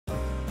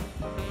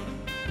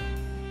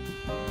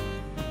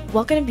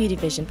Welcome to Beauty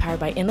Vision,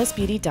 powered by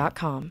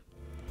EndlessBeautyVideo.com.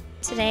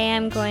 Today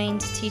I'm going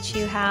to teach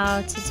you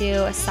how to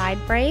do a side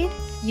braid.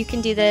 You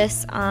can do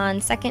this on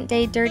second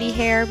day dirty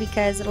hair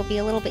because it'll be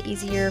a little bit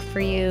easier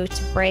for you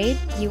to braid.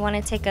 You want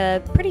to take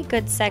a pretty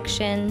good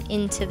section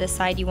into the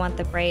side you want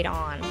the braid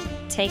on.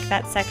 Take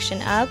that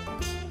section up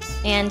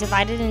and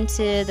divide it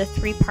into the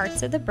 3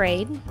 parts of the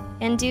braid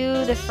and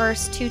do the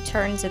first 2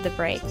 turns of the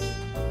braid.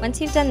 Once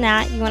you've done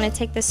that, you want to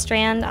take the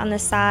strand on the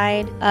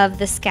side of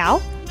the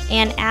scalp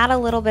and add a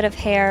little bit of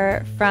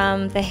hair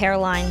from the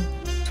hairline.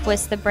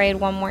 Twist the braid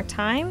one more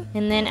time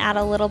and then add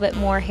a little bit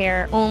more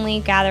hair,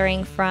 only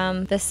gathering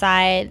from the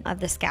side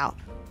of the scalp.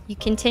 You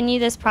continue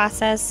this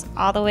process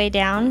all the way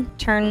down.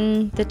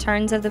 Turn the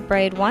turns of the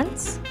braid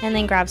once and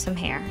then grab some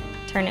hair.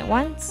 Turn it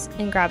once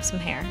and grab some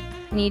hair.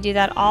 And you do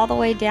that all the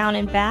way down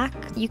and back.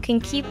 You can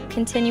keep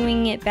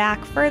continuing it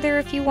back further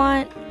if you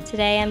want.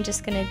 Today I'm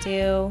just going to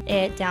do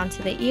it down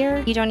to the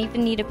ear. You don't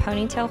even need a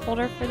ponytail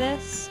holder for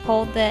this.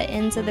 Hold the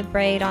ends of the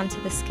braid onto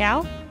the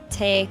scalp.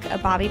 Take a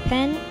bobby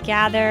pin,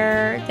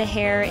 gather the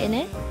hair in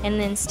it, and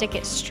then stick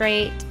it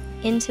straight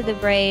into the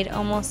braid,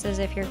 almost as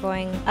if you're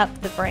going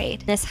up the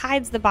braid. This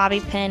hides the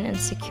bobby pin and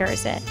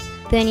secures it.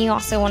 Then you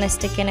also want to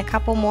stick in a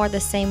couple more the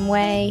same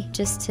way,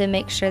 just to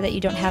make sure that you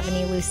don't have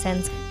any loose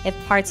ends.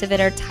 If parts of it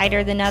are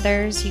tighter than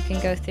others, you can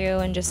go through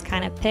and just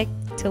kind of pick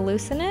to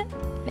loosen it.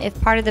 If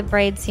part of the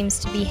braid seems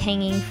to be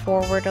hanging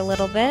forward a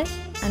little bit,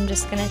 I'm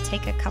just going to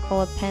take a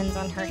couple of pins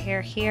on her hair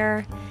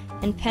here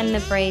and pin the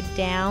braid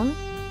down.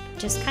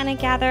 Just kind of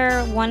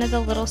gather one of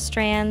the little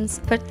strands,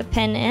 put the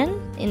pin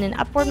in an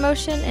upward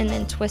motion, and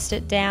then twist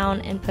it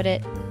down and put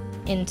it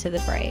into the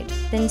braid.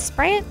 Then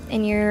spray it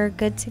and you're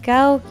good to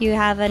go. You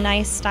have a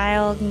nice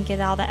style and get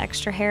all the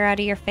extra hair out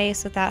of your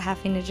face without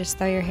having to just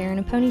throw your hair in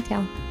a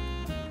ponytail.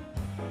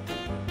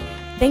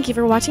 Thank you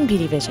for watching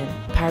Beauty Vision,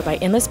 powered by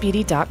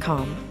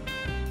EndlessBeauty.com.